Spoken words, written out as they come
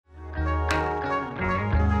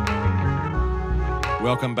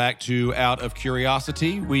Welcome back to Out of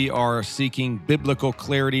Curiosity. We are seeking biblical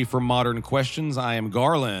clarity for modern questions. I am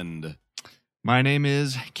Garland. My name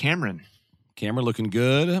is Cameron. Cameron, looking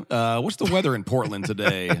good. What's the weather in Portland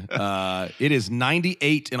today? It is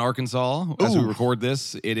 98 in Arkansas as we record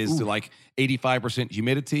this. It is like 85%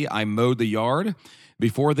 humidity. I mowed the yard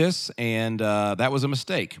before this, and that was a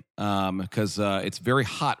mistake because it's very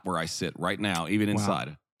hot where I sit right now, even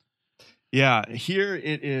inside. Yeah, here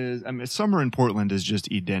it is. I mean, summer in Portland is just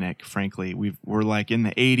Edenic, frankly. We're like in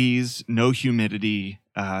the 80s, no humidity,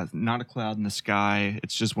 not a cloud in the sky.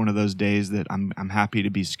 It's just one of those days that I'm happy to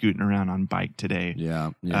be scooting around on bike today.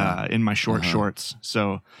 In my shorts.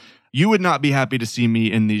 So you would not be happy to see me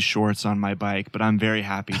in these shorts on my bike, but I'm very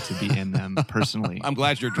happy to be in them personally. I'm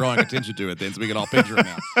glad you're drawing attention to it then, so we can all picture it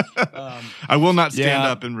now. I will not stand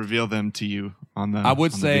up and reveal them to you on the I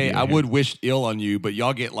would say, I would here. wish ill on you, but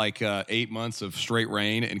y'all get like 8 months of straight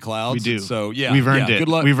rain and clouds. We do. So yeah, we've earned it. Good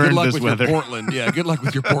luck. We've good earned luck this with weather. your Portland. Yeah, good luck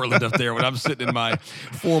with your Portland up there when I'm sitting in my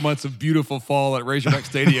 4 months of beautiful fall at Razorback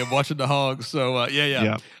Stadium watching the Hogs. So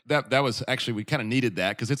yeah. That was actually, we kind of needed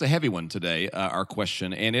that because it's a heavy one today, our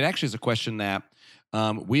question. And it actually is a question that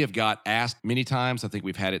we have got asked many times. I think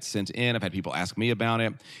we've had it sent in. I've had people ask me about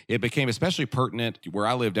it. It became especially pertinent where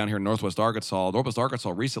I live down here in Northwest Arkansas. Northwest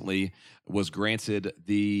Arkansas recently was granted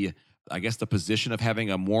the position of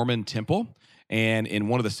having a Mormon temple. And in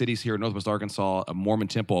one of the cities here in Northwest Arkansas, a Mormon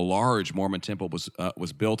temple, a large Mormon temple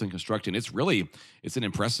was built and constructed. It's an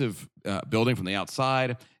impressive building from the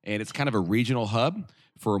outside, and it's kind of a regional hub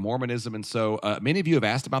for Mormonism. And so many of you have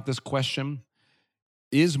asked about this question.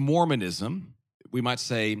 Is Mormonism, we might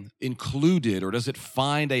say, included, or does it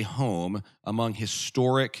find a home among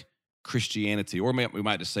historic Christianity? Or we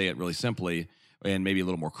might just say it really simply and maybe a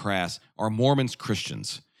little more crass. Are Mormons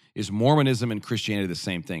Christians? Is Mormonism and Christianity the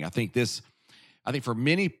same thing? I think for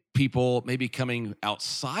many people, maybe coming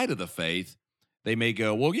outside of the faith, they may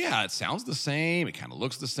go, well, yeah, it sounds the same. It kind of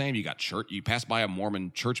looks the same. You got church. You pass by a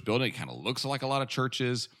Mormon church building. It kind of looks like a lot of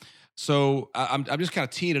churches. So I'm just kind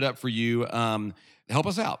of teeing it up for you. Help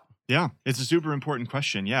us out. Yeah, it's a super important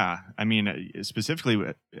question. Yeah. I mean,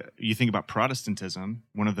 specifically, you think about Protestantism,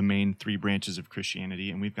 one of the main three branches of Christianity,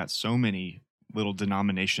 and we've got so many little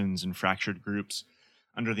denominations and fractured groups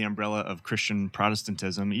under the umbrella of Christian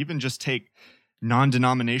Protestantism. Even just take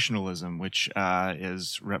non-denominationalism, which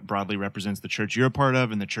broadly represents the church you're a part of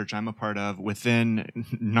and the church I'm a part of. Within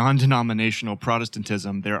non-denominational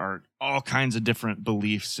Protestantism, there are all kinds of different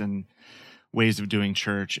beliefs and ways of doing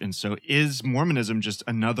church. And so is Mormonism just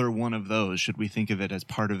another one of those? Should we think of it as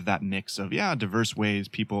part of that mix of, diverse ways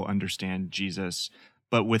people understand Jesus,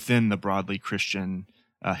 but within the broadly Christian,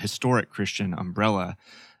 historic Christian umbrella?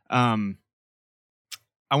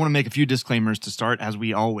 I want to make a few disclaimers to start, as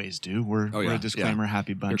we always do. We're a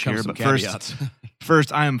disclaimer-happy bunch here. But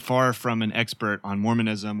first, I am far from an expert on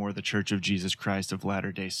Mormonism or the Church of Jesus Christ of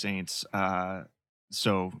Latter-day Saints.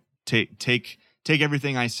 So take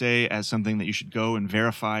everything I say as something that you should go and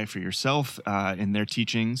verify for yourself in their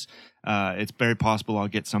teachings. It's very possible I'll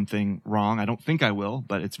get something wrong. I don't think I will,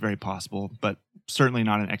 but it's very possible. But certainly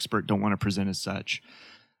not an expert. Don't want to present as such.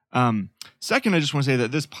 Second, I just want to say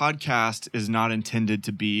that this podcast is not intended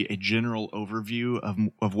to be a general overview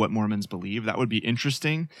of what Mormons believe. That would be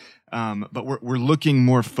interesting, but we're looking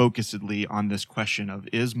more focusedly on this question of,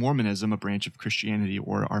 is Mormonism a branch of Christianity,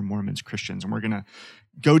 or are Mormons Christians? And we're going to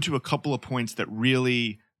go to a couple of points that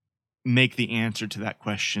really make the answer to that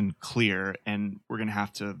question clear, and we're going to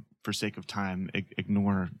have to, for sake of time,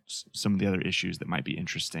 ignore some of the other issues that might be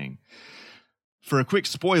interesting. For a quick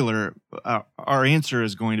spoiler, my answer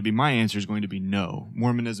is going to be no.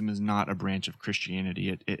 Mormonism is not a branch of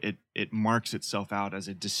Christianity. It marks itself out as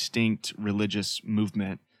a distinct religious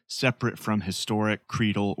movement separate from historic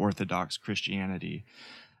creedal Orthodox Christianity.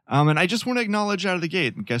 And I just want to acknowledge out of the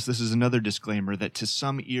gate, I guess this is another disclaimer, that to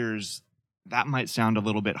some ears that might sound a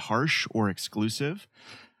little bit harsh or exclusive.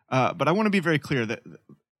 But I want to be very clear that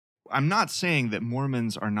I'm not saying that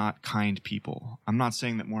Mormons are not kind people. I'm not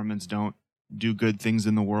saying that Mormons don't do good things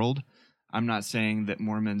in the world. I'm not saying that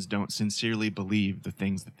Mormons don't sincerely believe the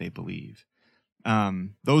things that they believe.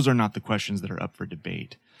 Those are not the questions that are up for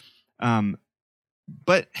debate.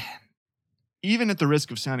 But even at the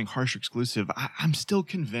risk of sounding harsh or exclusive, I'm still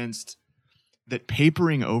convinced that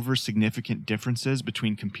papering over significant differences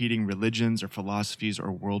between competing religions or philosophies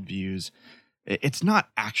or worldviews, it's not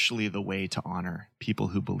actually the way to honor people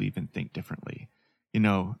who believe and think differently.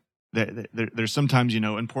 There's sometimes,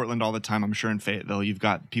 in Portland all the time, I'm sure in Fayetteville, you've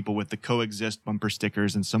got people with the coexist bumper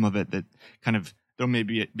stickers, and some of it that kind of, there'll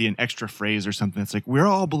maybe be an extra phrase or something that's like, we're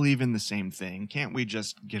all believing the same thing. Can't we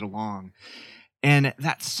just get along? And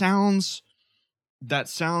that sounds that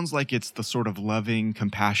sounds like it's the sort of loving,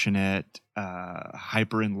 compassionate,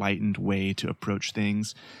 hyper-enlightened way to approach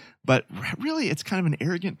things. But really, it's kind of an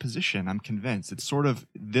arrogant position, I'm convinced. It's sort of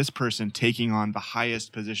this person taking on the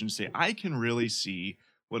highest position to say, I can really see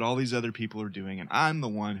what all these other people are doing, and I'm the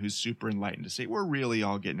one who's super enlightened to say, we're really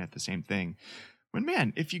all getting at the same thing. When,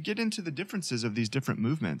 man, if you get into the differences of these different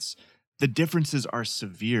movements, the differences are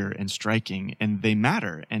severe and striking, and they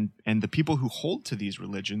matter. And the people who hold to these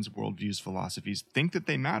religions, worldviews, philosophies, think that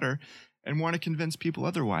they matter and want to convince people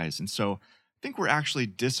otherwise. And so I think we're actually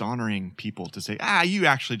dishonoring people to say, you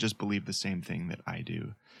actually just believe the same thing that I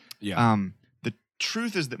do. Yeah. The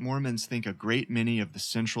truth is that Mormons think a great many of the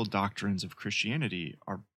central doctrines of Christianity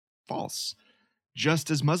are false,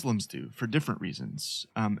 just as Muslims do, for different reasons.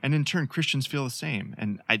 And in turn, Christians feel the same.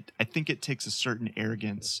 And I think it takes a certain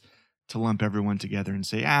arrogance to lump everyone together and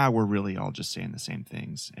say, we're really all just saying the same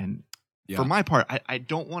things. And for my part, I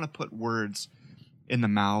don't want to put words in the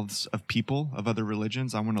mouths of people of other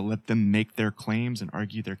religions. I want to let them make their claims and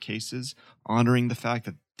argue their cases, honoring the fact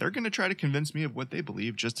that they're going to try to convince me of what they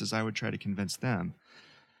believe, just as I would try to convince them.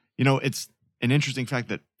 It's an interesting fact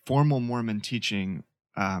that formal Mormon teaching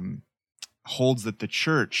holds that the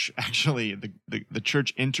church, actually, the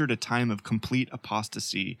church entered a time of complete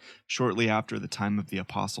apostasy shortly after the time of the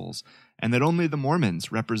apostles, and that only the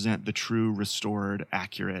Mormons represent the true, restored,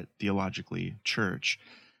 accurate, theologically church.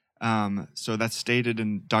 So that's stated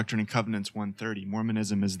in Doctrine and Covenants 130.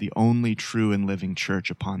 Mormonism is the only true and living church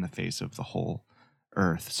upon the face of the whole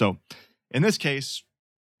earth. So in this case,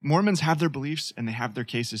 Mormons have their beliefs and they have their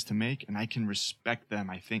cases to make, and I can respect them,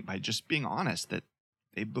 I think, by just being honest that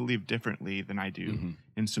they believe differently than I do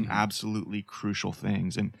in some absolutely crucial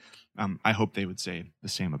things. And I hope they would say the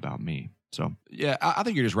same about me. So, yeah, I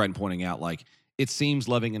think you're just right in pointing out, like, it seems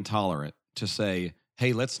loving and tolerant to say,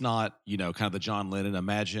 hey, let's not, kind of the John Lennon,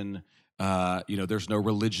 imagine, there's no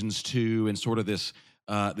religions too, and sort of this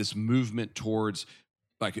movement towards,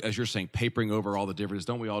 like, as you're saying, papering over all the differences.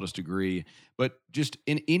 Don't we all just agree? But just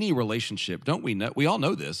in any relationship, don't we know, we all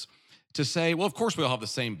know this, to say, well, of course we all have the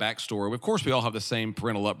same backstory. Of course we all have the same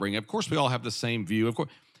parental upbringing. Of course we all have the same view. Of course,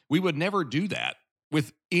 we would never do that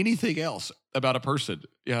with anything else about a person.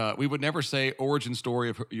 We would never say origin story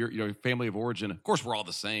of your family of origin. Of course we're all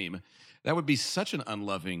the same. That would be such an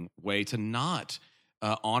unloving way to not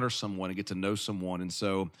honor someone and get to know someone. And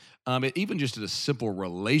so even just in a simple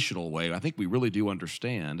relational way, I think we really do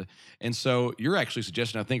understand. And so you're actually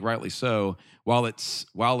suggesting, I think rightly so, while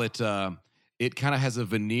it kind of has a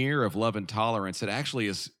veneer of love and tolerance, it actually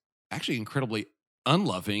is incredibly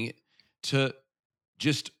unloving to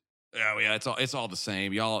just, it's all the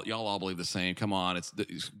same. Y'all all believe the same. Come on,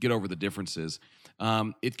 get over the differences.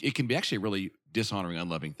 It can be actually a really dishonoring,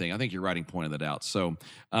 unloving thing. I think you're right in pointing that out. So,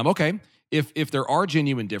 okay, if there are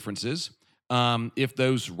genuine differences, if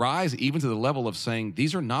those rise even to the level of saying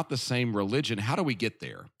these are not the same religion, how do we get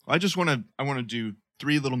there? I want to do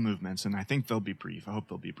 3 little movements, and I think they'll be brief. I hope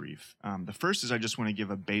they'll be brief. The first is I just want to give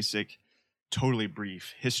a basic, totally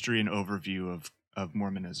brief history and overview of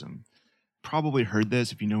Mormonism. Probably heard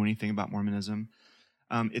this if you know anything about Mormonism.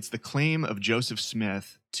 It's the claim of Joseph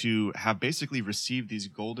Smith to have basically received these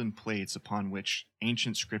golden plates upon which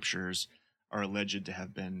ancient scriptures are alleged to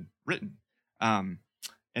have been written. And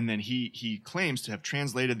then he claims to have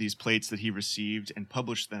translated these plates that he received and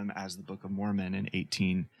published them as the Book of Mormon in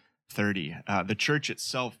 1830. The church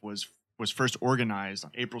itself was first organized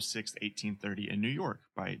on April 6th, 1830 in New York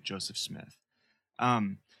by Joseph Smith.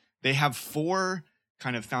 They have 4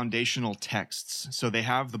 kind of foundational texts. So they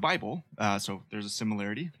have the Bible. So there's a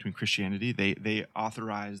similarity between Christianity. They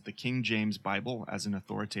authorize the King James Bible as an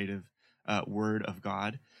authoritative word of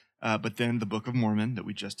God. But then the Book of Mormon that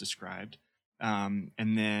we just described. And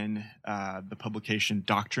then the publication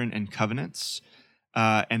Doctrine and Covenants.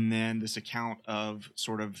 And then this account of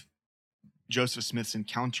sort of Joseph Smith's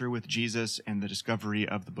encounter with Jesus and the discovery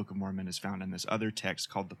of the Book of Mormon is found in this other text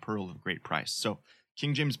called the Pearl of Great Price. So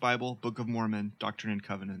King James Bible, Book of Mormon, Doctrine and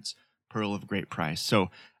Covenants, Pearl of Great Price. So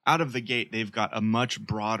out of the gate, they've got a much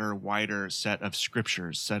broader, wider set of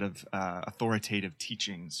scriptures, set of authoritative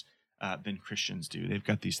teachings than Christians do. They've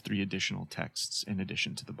got these 3 additional texts in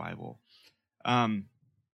addition to the Bible. And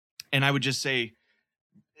I would just say,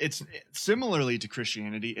 it's similarly to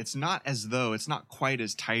Christianity. It's not quite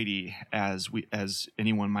as tidy as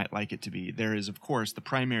anyone might like it to be. There is, of course, the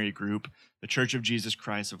primary group, the Church of Jesus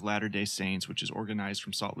Christ of Latter-day Saints, which is organized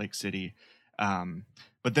from Salt Lake City.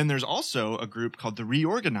 But then there's also a group called the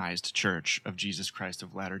Reorganized Church of Jesus Christ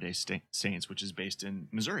of Latter-day Saints, which is based in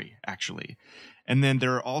Missouri, actually. And then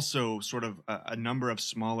there are also sort of a number of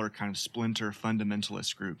smaller kind of splinter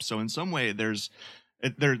fundamentalist groups. So in some way, there's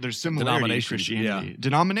There's similarity in Christianity. Yeah.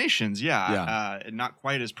 Denominations, not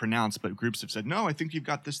quite as pronounced, but groups have said, no, I think you've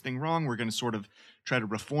got this thing wrong. We're going to sort of try to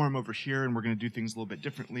reform over here, and we're going to do things a little bit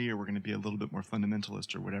differently, or we're going to be a little bit more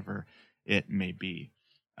fundamentalist, or whatever it may be.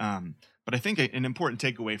 But I think an important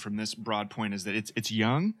takeaway from this broad point is that it's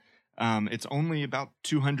young. It's only about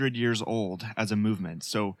 200 years old as a movement.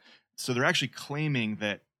 So they're actually claiming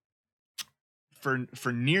that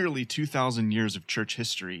for nearly 2,000 years of church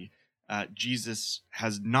history, Jesus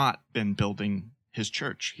has not been building his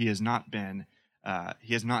church. He has not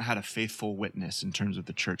had a faithful witness in terms of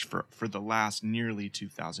the church for the last nearly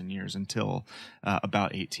 2,000 years until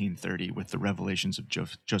about 1830 with the revelations of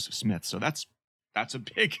Joseph Smith. So that's a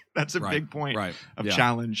big point of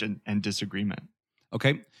challenge and disagreement.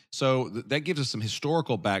 Okay, so that gives us some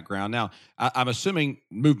historical background. Now, I'm assuming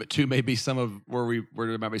movement 2 may be some of where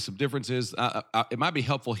there might be some differences. It might be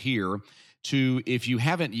helpful here to, if you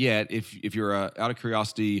haven't yet, if you're a out of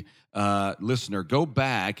curiosity listener, go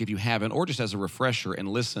back if you haven't, or just as a refresher, and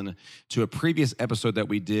listen to a previous episode that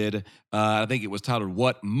we did. I think it was titled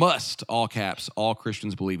 "What Must All Caps All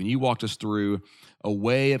Christians Believe," and you walked us through a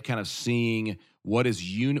way of kind of seeing what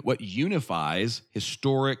unifies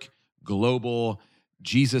historic, global,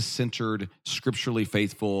 Jesus-centered, scripturally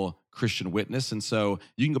faithful Christian witness. And so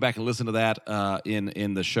you can go back and listen to that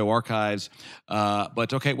in the show archives.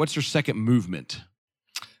 But okay, what's your second movement?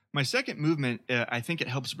 My second movement, I think it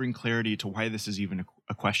helps bring clarity to why this is even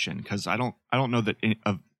a question, because I don't know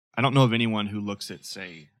of anyone who looks at,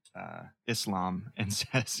 say, Islam and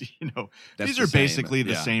says, these are basically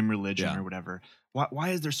the same religion or whatever. Why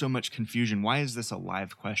is there so much confusion? Why is this a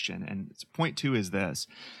live question? And point 2 is this,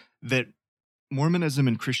 that Mormonism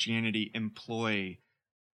and Christianity employ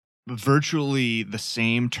virtually the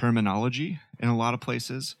same terminology in a lot of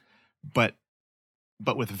places, but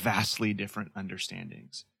with vastly different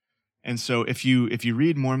understandings. And so if you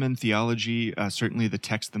read Mormon theology, certainly the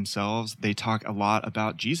texts themselves, they talk a lot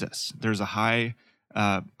about Jesus. There's a high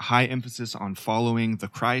emphasis on following the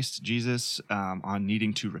Christ, Jesus, on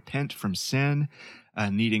needing to repent from sin,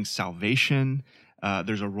 needing salvation.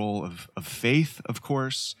 There's a role of faith, of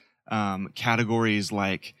course. Categories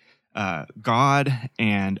like God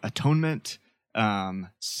and atonement,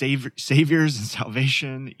 saviors and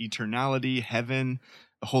salvation, eternality, heaven,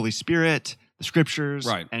 the Holy Spirit, the scriptures,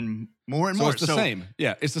 and more and more. So it's the same.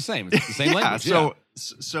 Yeah, it's the same. It's the same language.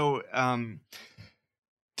 So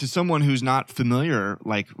to someone who's not familiar,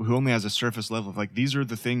 like who only has a surface level of like, these are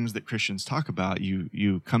the things that Christians talk about,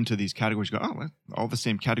 you come to these categories, you go, oh, all the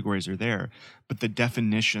same categories are there, but the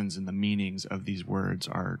definitions and the meanings of these words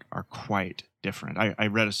are quite different. I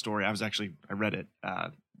read a story. I read it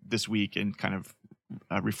this week and kind of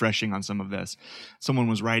refreshing on some of this. Someone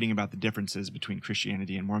was writing about the differences between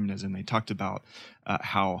Christianity and Mormonism. They talked about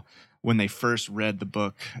how when they first read the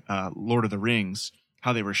book Lord of the Rings,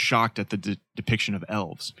 how they were shocked at the depiction of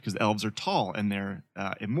elves, because the elves are tall and they're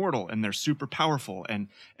immortal and they're super powerful. And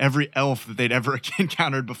every elf that they'd ever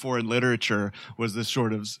encountered before in literature was this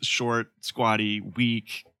sort of short, squatty,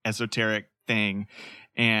 weak, esoteric thing.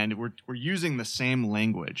 And we're using the same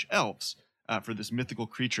language, elves, for this mythical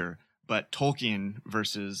creature. But Tolkien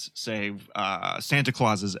versus, say, Santa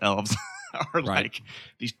Claus's elves are like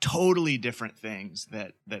these totally different things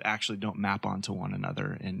that actually don't map onto one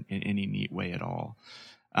another in any neat way at all.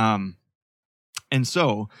 And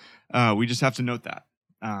so we just have to note that.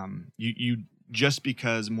 You just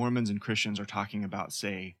because Mormons and Christians are talking about,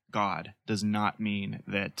 say, God, does not mean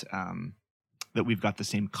that that we've got the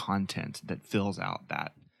same content that fills out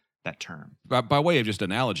that term. By way of just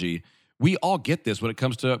analogy, we all get this when it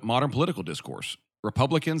comes to modern political discourse.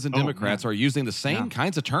 Republicans and Democrats are using the same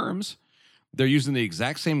kinds of terms. They're using the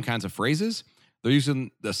exact same kinds of phrases. They're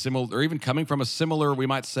using the similar, or even coming from a similar, we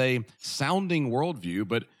might say, sounding worldview,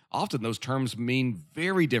 but often those terms mean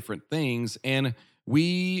very different things. And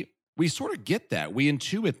we sort of get that. We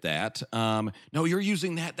intuit that. No, you're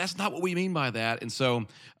using that. That's not what we mean by that. And so,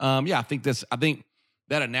 I think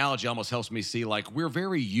that analogy almost helps me see, like, we're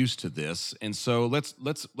very used to this. And so let's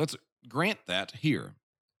grant that here.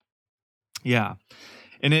 Yeah.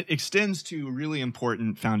 And it extends to really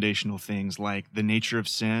important foundational things like the nature of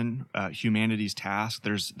sin, humanity's task.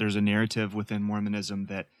 There's a narrative within Mormonism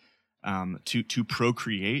that to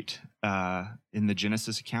procreate in the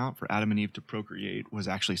Genesis account, for Adam and Eve to procreate, was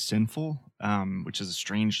actually sinful, which is a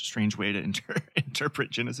strange way to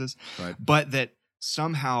interpret Genesis. Right. But that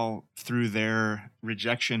somehow through their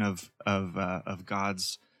rejection of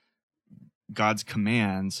God's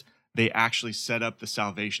commands, they actually set up the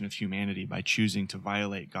salvation of humanity by choosing to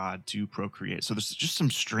violate God to procreate. So there's just some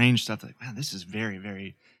strange stuff like, man, this is very,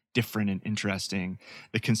 very different and interesting.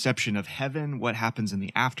 The conception of heaven, what happens in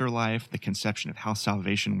the afterlife, the conception of how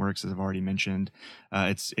salvation works, as I've already mentioned.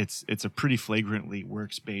 It's a pretty flagrantly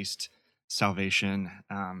works-based salvation.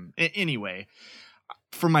 Anyway,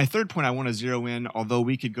 for my third point, I want to zero in, although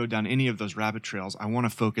we could go down any of those rabbit trails, I want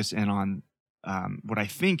to focus in on what I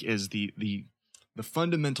think is the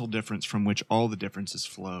fundamental difference from which all the differences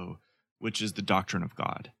flow, which is the doctrine of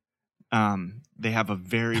God. They have a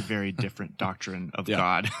very, very different doctrine of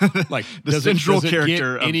God. Like the central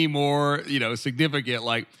character get any more, significant?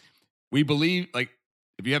 Like, we believe, like,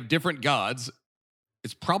 if you have different gods,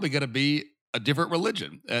 it's probably going to be a different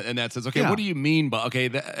religion. And that says, okay, what do you mean by,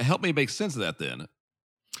 help me make sense of that then.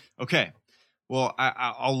 Okay. Well,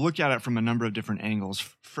 I'll look at it from a number of different angles.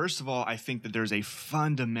 First of all, I think that there's a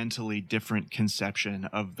fundamentally different conception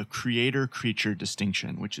of the creator-creature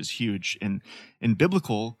distinction, which is huge. In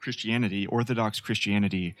biblical Christianity, Orthodox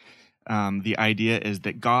Christianity, the idea is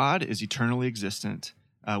that God is eternally existent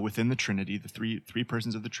within the Trinity, the three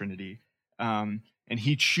persons of the Trinity, and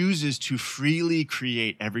he chooses to freely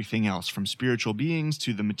create everything else, from spiritual beings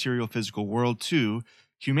to the material physical world to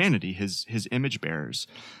humanity, his image bearers.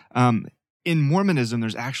 In Mormonism,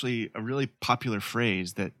 there's actually a really popular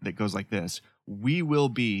phrase that goes like this: "We will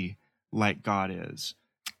be like God is."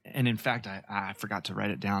 And in fact, I forgot to write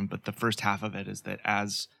it down, but the first half of it is that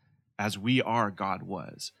as we are, God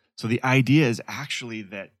was. So the idea is actually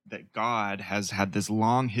that God has had this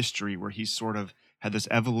long history where he's sort of had this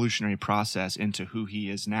evolutionary process into who he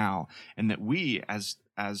is now, and that we as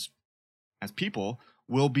people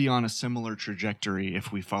will be on a similar trajectory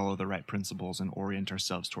if we follow the right principles and orient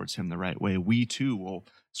ourselves towards him the right way. We too will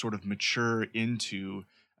sort of mature into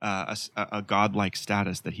a godlike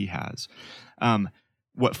status that he has.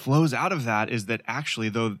 What flows out of that is that actually,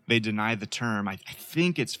 though they deny the term, I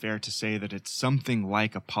think it's fair to say that it's something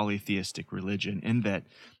like a polytheistic religion, in that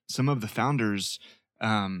some of the founders,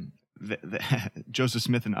 Joseph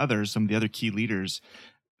Smith and others, some of the other key leaders,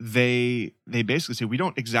 they basically say, we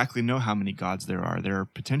don't exactly know how many gods there are. There are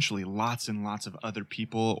potentially lots and lots of other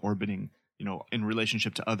people orbiting, in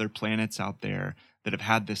relationship to other planets out there that have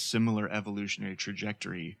had this similar evolutionary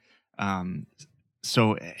trajectory.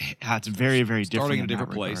 So it's very, very different. Starting in a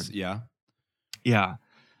different place, yeah.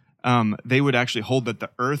 They would actually hold that the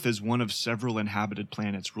Earth is one of several inhabited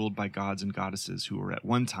planets ruled by gods and goddesses who were at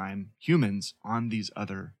one time humans on these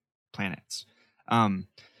other planets.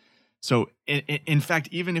 So, in fact,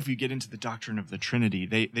 even if you get into the doctrine of the Trinity,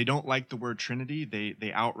 they don't like the word Trinity.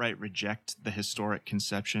 They outright reject the historic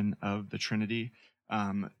conception of the Trinity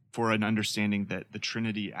for an understanding that the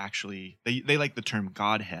Trinity actually, they like the term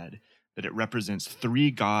Godhead, that it represents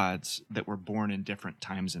three gods that were born in different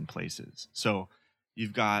times and places. So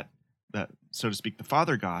you've got, so to speak, the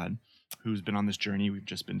Father God, who's been on this journey we've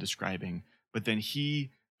just been describing, but then he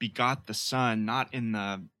begot the Son, not in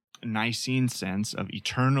the Nicene sense of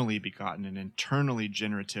eternally begotten, an eternally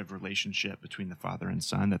generative relationship between the Father and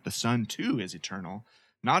Son, that the Son too is eternal,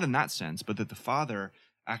 not in that sense, but that the Father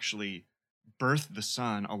actually birthed the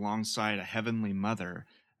Son alongside a heavenly mother,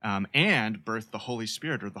 and birthed the Holy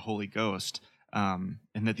Spirit or the Holy Ghost, and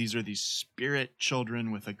that these are these spirit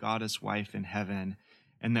children with a goddess wife in heaven,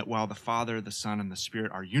 and that while the Father, the Son, and the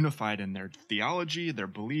Spirit are unified in their theology, their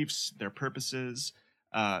beliefs, their purposes,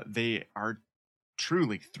 they are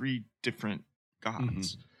truly three different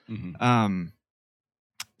gods.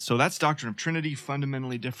 So that's doctrine of Trinity,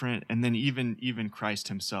 fundamentally different. And then even Christ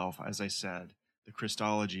himself, as I said, the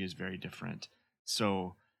Christology is very different.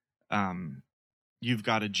 So you've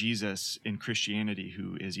got a Jesus in Christianity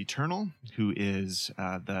who is eternal, who is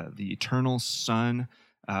the eternal Son,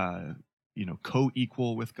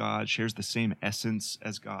 co-equal with God, shares the same essence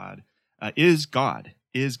as God, is God.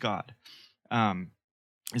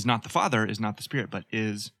 Is not the Father, is not the Spirit, but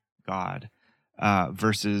is God,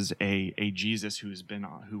 versus a Jesus who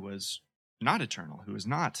was not eternal, who is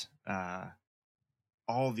not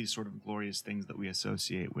all these sort of glorious things that we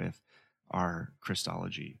associate with our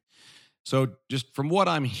Christology. So just from what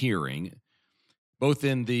I'm hearing, both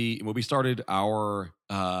when we started our,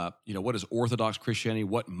 what is Orthodox Christianity?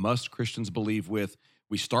 What must Christians believe with?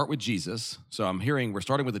 We start with Jesus. So I'm hearing we're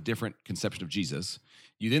starting with a different conception of Jesus.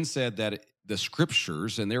 You then said that the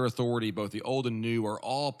scriptures and their authority, both the old and new, are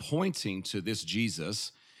all pointing to this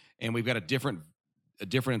Jesus. And we've got a different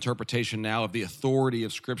interpretation now of the authority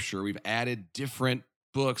of scripture. We've added different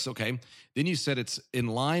books. Okay. Then you said it's in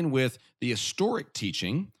line with the historic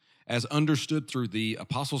teaching as understood through the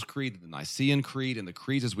Apostles' Creed, the Nicene Creed, and the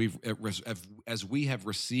creeds as we have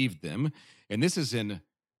received them. And this is in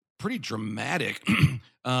pretty dramatic,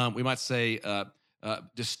 we might say,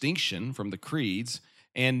 distinction from the creeds.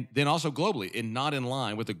 and then also globally, and not in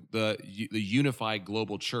line with the unified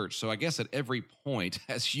global church. So I guess at every point,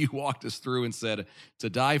 as you walked us through and said, to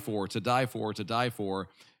die for, to die for, to die for,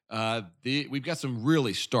 we've got some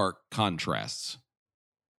really stark contrasts.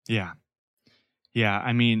 Yeah.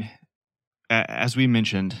 I mean, as we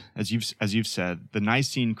mentioned, as you've said, the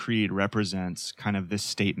Nicene Creed represents kind of this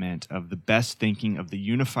statement of the best thinking of the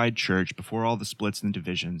unified church before all the splits and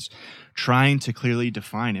divisions, trying to clearly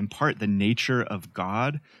define, in part, the nature of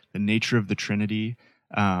God, the nature of the Trinity,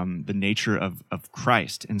 the nature of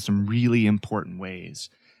Christ in some really important ways.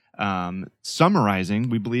 Summarizing,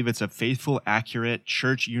 we believe it's a faithful, accurate,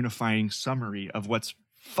 church unifying summary of what's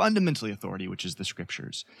fundamentally authority, which is the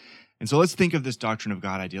Scriptures. And so let's think of this doctrine of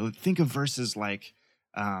God idea. Let's think of verses like,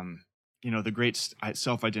 the great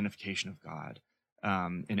self-identification of God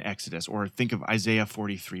in Exodus, or think of Isaiah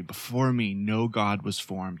 43, before me no God was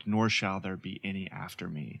formed, nor shall there be any after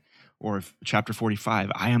me. Or chapter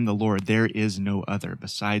 45, I am the Lord, there is no other.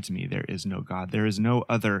 Besides me, there is no God. There is no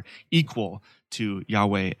other equal to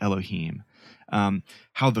Yahweh Elohim.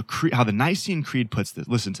 How the Nicene Creed puts this,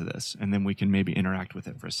 listen to this, and then we can maybe interact with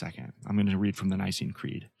it for a second. I'm going to read from the Nicene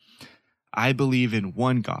Creed. I believe in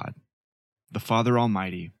one God, the Father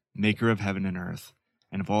Almighty, maker of heaven and earth,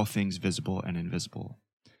 and of all things visible and invisible,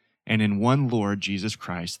 and in one Lord Jesus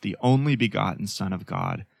Christ, the only begotten Son of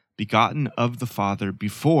God, begotten of the Father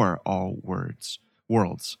before all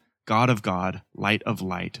worlds, God of God, light of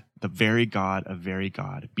light, the very God of very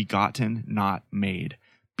God, begotten, not made,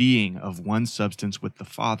 being of one substance with the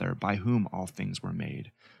Father, by whom all things were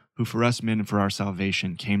made, who for us men and for our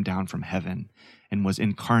salvation came down from heaven, and was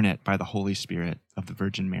incarnate by the Holy Spirit of the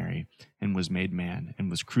Virgin Mary, and was made man,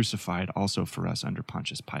 and was crucified also for us under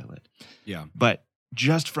Pontius Pilate. Yeah. But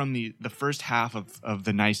just from the first half of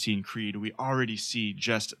the Nicene Creed, we already see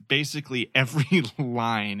just basically every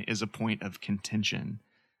line is a point of contention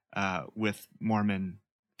with Mormon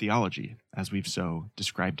theology, as we've so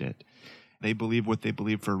described it. They believe what they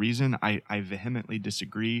believe for a reason. I vehemently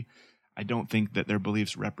disagree. I don't think that their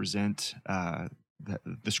beliefs represent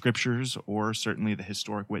the Scriptures or certainly the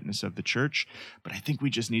historic witness of the church, but I think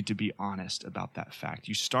we just need to be honest about that fact.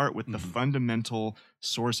 You start with the fundamental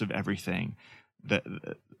source of everything, the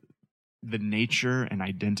nature and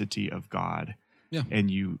identity of God,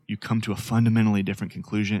 and you come to a fundamentally different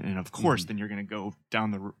conclusion, and of course, then you're going to go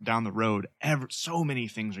down the road. So many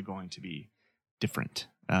things are going to be different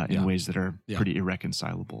in ways that are pretty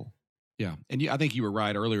irreconcilable. Yeah, and I think you were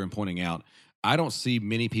right earlier in pointing out, I don't see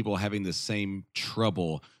many people having the same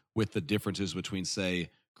trouble with the differences between,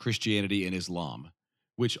 say, Christianity and Islam,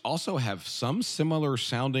 which also have some similar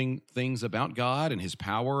sounding things about God and his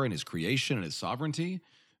power and his creation and his sovereignty.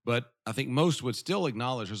 But I think most would still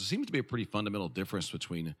acknowledge there seems to be a pretty fundamental difference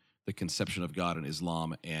between the conception of God in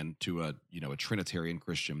Islam and to a Trinitarian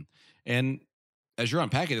Christian. And as you're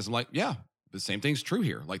unpacking this, I'm like, yeah, the same thing's true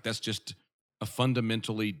here. Like, that's just a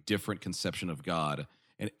fundamentally different conception of God,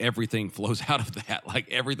 and everything flows out of that. Like,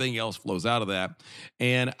 everything else flows out of that.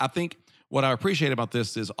 And I think what I appreciate about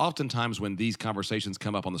this is oftentimes when these conversations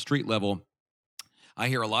come up on the street level, I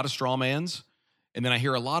hear a lot of straw mans, and then I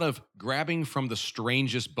hear a lot of grabbing from the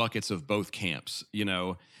strangest buckets of both camps,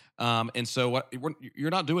 and so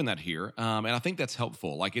you're not doing that here. And I think that's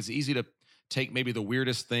helpful. Like, it's easy to take maybe the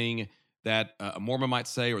weirdest thing that a Mormon might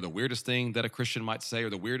say, or the weirdest thing that a Christian might say,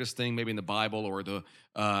 or the weirdest thing maybe in the Bible or the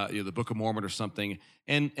Book of Mormon or something,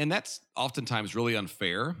 and that's oftentimes really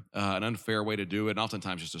unfair, an unfair way to do it, and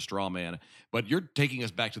oftentimes just a straw man. But you're taking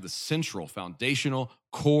us back to the central, foundational,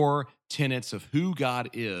 core tenets of who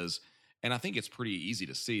God is, and I think it's pretty easy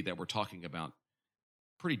to see that we're talking about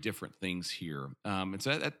pretty different things here, and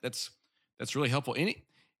so that's really helpful.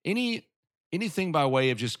 Anything by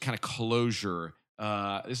way of just kind of closure.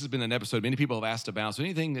 This has been an episode many people have asked about. So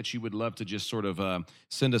anything that you would love to just sort of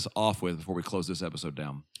send us off with before we close this episode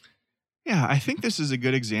down? Yeah, I think this is a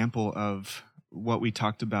good example of what we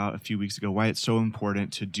talked about a few weeks ago, why it's so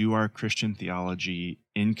important to do our Christian theology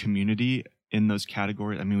in community in those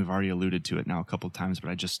categories. I mean, we've already alluded to it now a couple of times,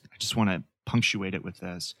 but I just want to punctuate it with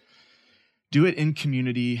this. Do it in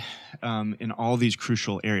community in all these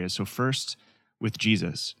crucial areas. So first, with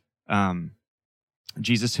Jesus.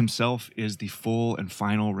 Jesus himself is the full and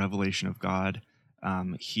final revelation of God.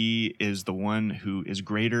 He is the one who is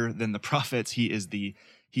greater than the prophets. He is the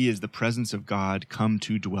presence of God come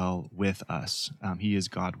to dwell with us. He is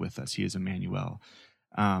God with us. He is Emmanuel.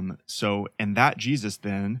 And that Jesus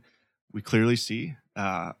then, we clearly see,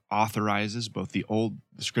 authorizes both the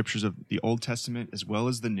scriptures of the Old Testament as well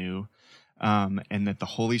as the New, and that the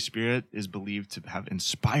Holy Spirit is believed to have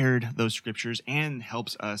inspired those scriptures and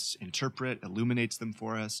helps us interpret, illuminates them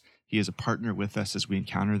for us. He is a partner with us as we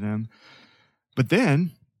encounter them. But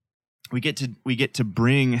then we get to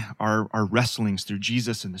bring our wrestlings through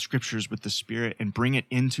Jesus and the scriptures with the Spirit and bring it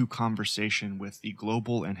into conversation with the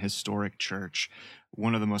global and historic church.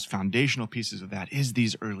 One of the most foundational pieces of that is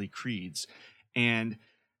these early creeds. And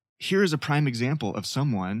here is a prime example of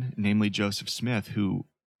someone, namely Joseph Smith, who,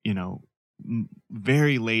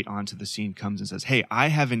 very late onto the scene comes and says, hey, I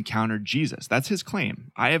have encountered Jesus. That's his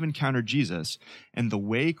claim. I have encountered Jesus. And the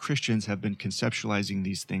way Christians have been conceptualizing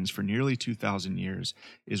these things for nearly 2,000 years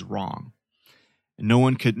is wrong. No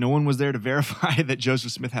one was there to verify that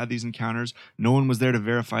Joseph Smith had these encounters. No one was there to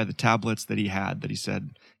verify the tablets that he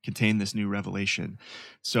said contained this new revelation.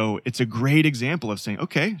 So it's a great example of saying,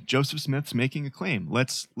 okay, Joseph Smith's making a claim.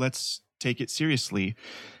 Let's take it seriously.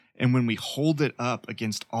 And when we hold it up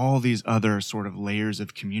against all these other sort of layers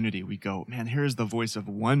of community, we go, man, here's the voice of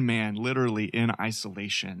one man literally in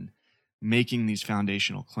isolation making these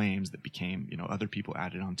foundational claims that became, other people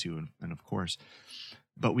added onto, and of course.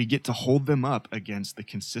 But we get to hold them up against the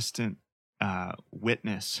consistent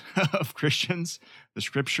witness of Christians, the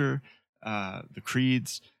scripture, the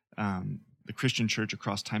creeds, the Christian church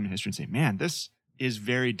across time and history, and say, man, this is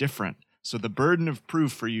very different. So the burden of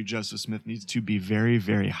proof for you, Joseph Smith, needs to be very,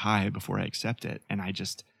 very high before I accept it. And I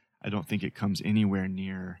don't think it comes anywhere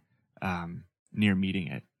near meeting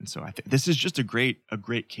it. And so I think this is just a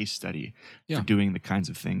great case study for doing the kinds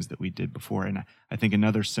of things that we did before. And I think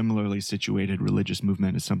another similarly situated religious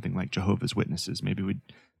movement is something like Jehovah's Witnesses. Maybe we'd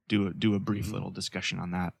do a brief little discussion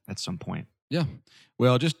on that at some point. Yeah.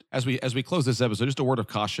 Well, just as we close this episode, just a word of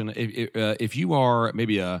caution. If you are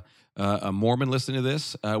maybe a Mormon listening to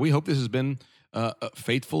this, we hope this has been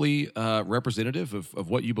faithfully representative of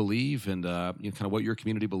what you believe and kind of what your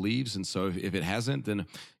community believes. And so if it hasn't, then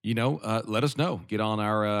let us know. Get on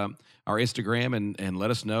our Instagram and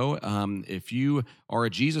let us know. If you are a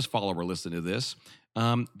Jesus follower listening to this,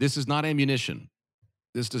 this is not ammunition.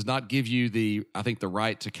 This does not give you the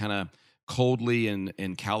right to kind of coldly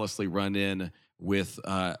and callously run in with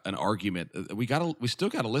an argument. We still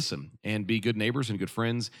gotta listen and be good neighbors and good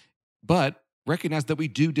friends, but recognize that we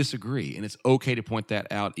do disagree, and it's okay to point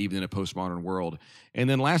that out even in a postmodern world. And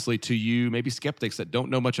then lastly, to you, maybe skeptics that don't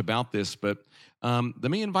know much about this, but let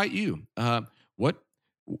me invite you.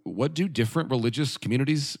 What do different religious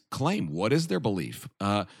communities claim? What is their belief?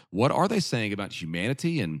 What are they saying about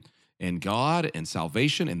humanity and God and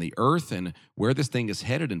salvation and the earth and where this thing is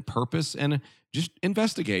headed and purpose? And just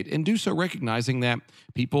investigate and do so recognizing that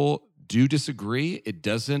people do disagree. It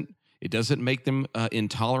doesn't make them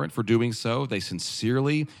intolerant for doing so. They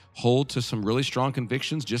sincerely hold to some really strong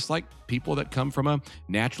convictions, just like people that come from a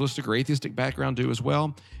naturalistic or atheistic background do as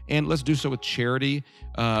well. And let's do so with charity,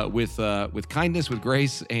 with kindness, with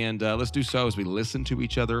grace, and let's do so as we listen to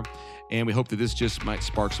each other. And we hope that this just might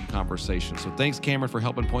spark some conversation. So thanks, Cameron, for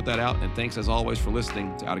helping point that out. And thanks, as always, for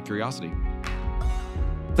listening to Out of Curiosity.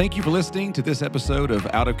 Thank you for listening to this episode of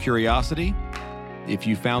Out of Curiosity. If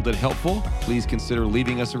you found it helpful, please consider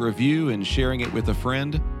leaving us a review and sharing it with a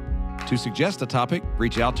friend. To suggest a topic,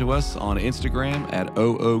 reach out to us on Instagram at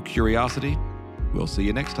OOCuriosity. We'll see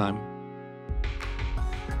you next time.